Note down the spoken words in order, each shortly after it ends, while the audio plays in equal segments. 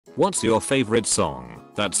What's your favorite song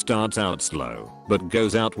that starts out slow but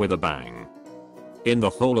goes out with a bang? In the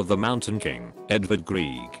Hall of the Mountain King, Edvard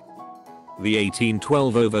Grieg. The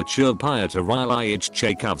 1812 Overture Pyotr Ilyich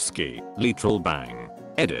Tchaikovsky, literal bang.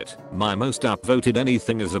 Edit. My most upvoted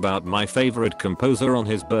anything is about my favorite composer on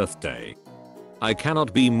his birthday. I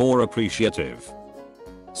cannot be more appreciative.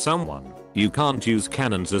 Someone, you can't use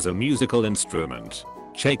cannons as a musical instrument.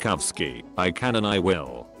 Tchaikovsky, I can and I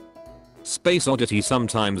will. Space Oddity.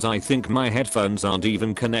 Sometimes I think my headphones aren't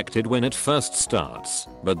even connected when it first starts,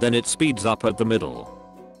 but then it speeds up at the middle.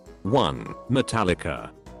 1.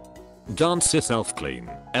 Metallica. Dance Yourself Clean,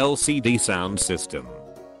 LCD Sound System.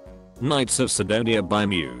 Knights of Sidonia by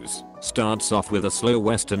Muse, starts off with a slow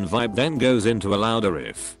western vibe then goes into a louder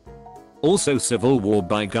riff. Also Civil War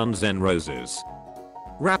by Guns N' Roses.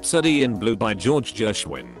 Rhapsody in Blue by George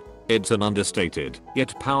Gershwin. It's an understated,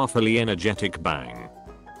 yet powerfully energetic bang.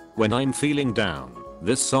 When I'm feeling down,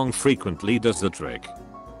 this song frequently does the trick.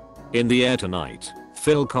 In the Air Tonight,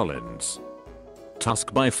 Phil Collins.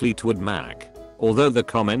 Tusk by Fleetwood Mac, although the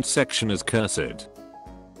comment section is cursed.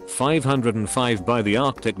 505 by the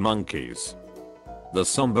Arctic Monkeys. The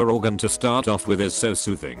somber organ to start off with is so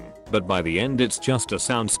soothing, but by the end it's just a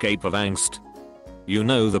soundscape of angst. You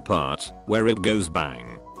know the part where it goes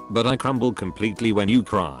bang, but I crumble completely when you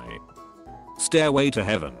cry. Stairway to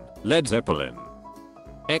Heaven, Led Zeppelin.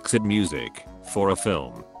 Exit music for a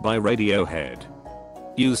film by Radiohead.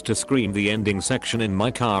 Used to scream the ending section in my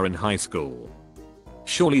car in high school.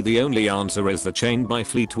 Surely the only answer is The Chain by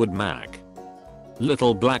Fleetwood Mac.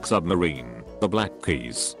 Little Black Submarine, The Black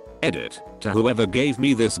Keys. Edit. To whoever gave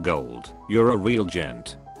me this gold, you're a real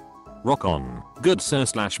gent. Rock on, good sir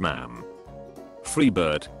 / ma'am.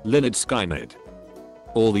 Freebird, Lynyrd Skynyrd.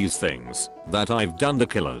 All these things that I've done The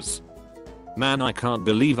Killers. Man, I can't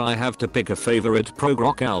believe I have to pick a favorite prog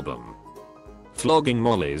rock album. Flogging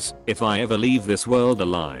Molly's, If I Ever Leave This World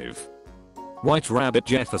Alive. White Rabbit,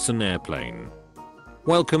 Jefferson Airplane.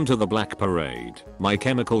 Welcome to the Black Parade, My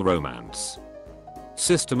Chemical Romance.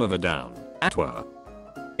 System of a Down, Atwa.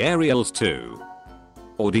 Aerials 2.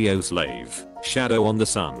 Audio Slave, Shadow on the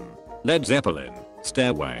Sun. Led Zeppelin,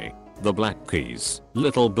 Stairway. The Black Keys,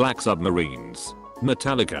 Little Black Submarines.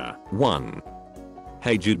 Metallica, 1.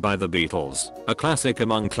 Hey Jude by the Beatles, a classic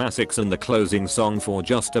among classics and the closing song for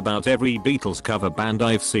just about every Beatles cover band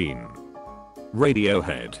I've seen.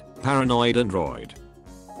 Radiohead, Paranoid Android.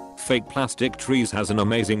 Fake Plastic Trees has an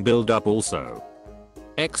amazing build up also.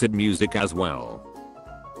 Exit music as well.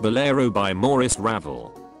 Bolero by Maurice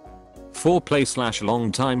Ravel. Foreplay /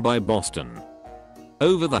 Long Time by Boston.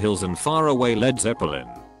 Over the Hills and Far Away, Led Zeppelin.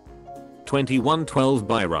 2112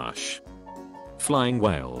 by Rush. Flying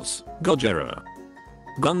Whales, Gojira.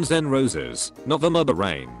 Guns N' Roses, November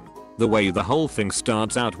Rain. The way the whole thing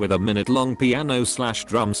starts out with a minute-long piano /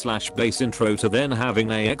 drum / bass intro to then having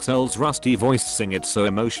AXL's rusty voice sing it so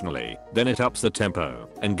emotionally, then it ups the tempo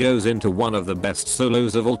and goes into one of the best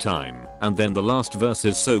solos of all time, and then the last verse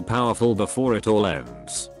is so powerful before it all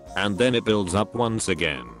ends. And then it builds up once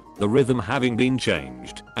again, the rhythm having been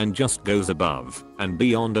changed, and just goes above and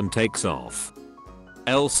beyond and takes off.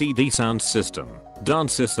 LCD Sound System,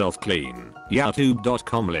 Dance Yourself Clean,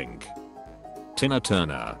 youtube.com link. Tina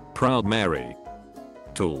Turner, Proud Mary.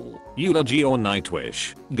 Tool, Eulogy or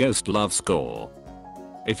Nightwish, Ghost Love Score.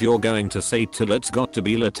 If you're going to say till it's got to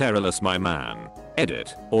be Lateralus my man.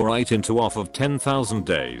 Edit, or write into off of 10,000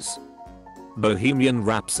 days. Bohemian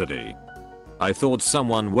Rhapsody. I thought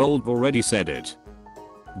someone would already said it.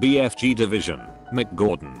 BFG Division, Mick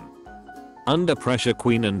Gordon. Under Pressure,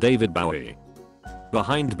 Queen and David Bowie.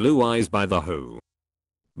 Behind Blue Eyes by The Who.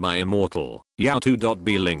 My Immortal,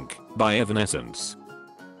 Yahoo.b link, by Evanescence.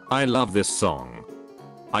 I love this song.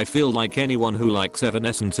 I feel like anyone who likes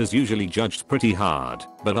Evanescence is usually judged pretty hard,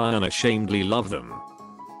 but I unashamedly love them.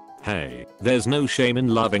 Hey, there's no shame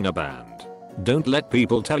in loving a band. Don't let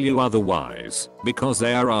people tell you otherwise, because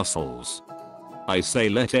they are assholes. I say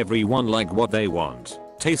let everyone like what they want.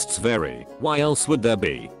 Tastes vary, why else would there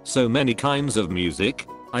be so many kinds of music?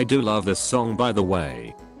 I do love this song, by the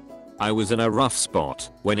way. I was in a rough spot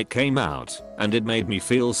when it came out, and it made me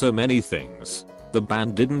feel so many things. The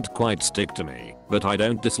band didn't quite stick to me, but I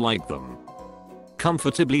don't dislike them.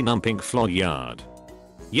 Comfortably Numb, Pink Floyd Yard.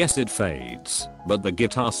 Yes, it fades, but the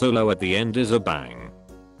guitar solo at the end is a bang.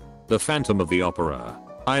 The Phantom of the Opera.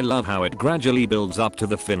 I love how it gradually builds up to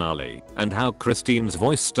the finale, and how Christine's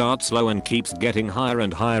voice starts low and keeps getting higher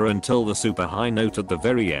and higher until the super high note at the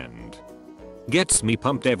very end. Gets me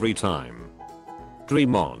pumped every time.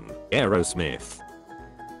 Dream On, Aerosmith.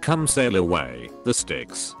 Come Sail Away, The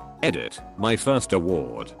Styx. Edit, my first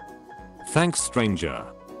award. Thanks Stranger.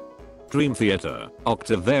 Dream Theater,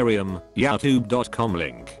 Octavarium, youtube.com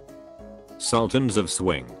link. Sultans of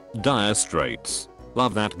Swing, Dire Straits.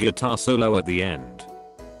 Love that guitar solo at the end.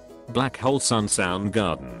 Black Hole Sun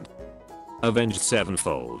Soundgarden. Avenged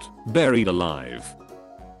Sevenfold, Buried Alive.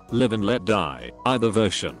 Live and Let Die, either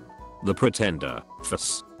version. The Pretender,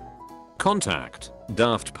 FS. Contact,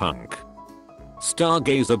 Daft Punk.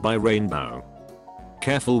 Stargazer by Rainbow.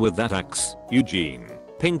 Careful with that axe, Eugene,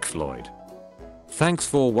 Pink Floyd. Thanks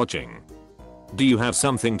for watching. Do you have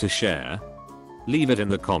something to share? Leave it in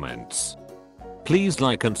the comments. Please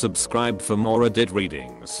like and subscribe for more Reddit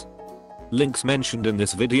readings. Links mentioned in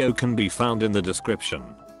this video can be found in the description.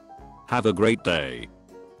 Have a great day.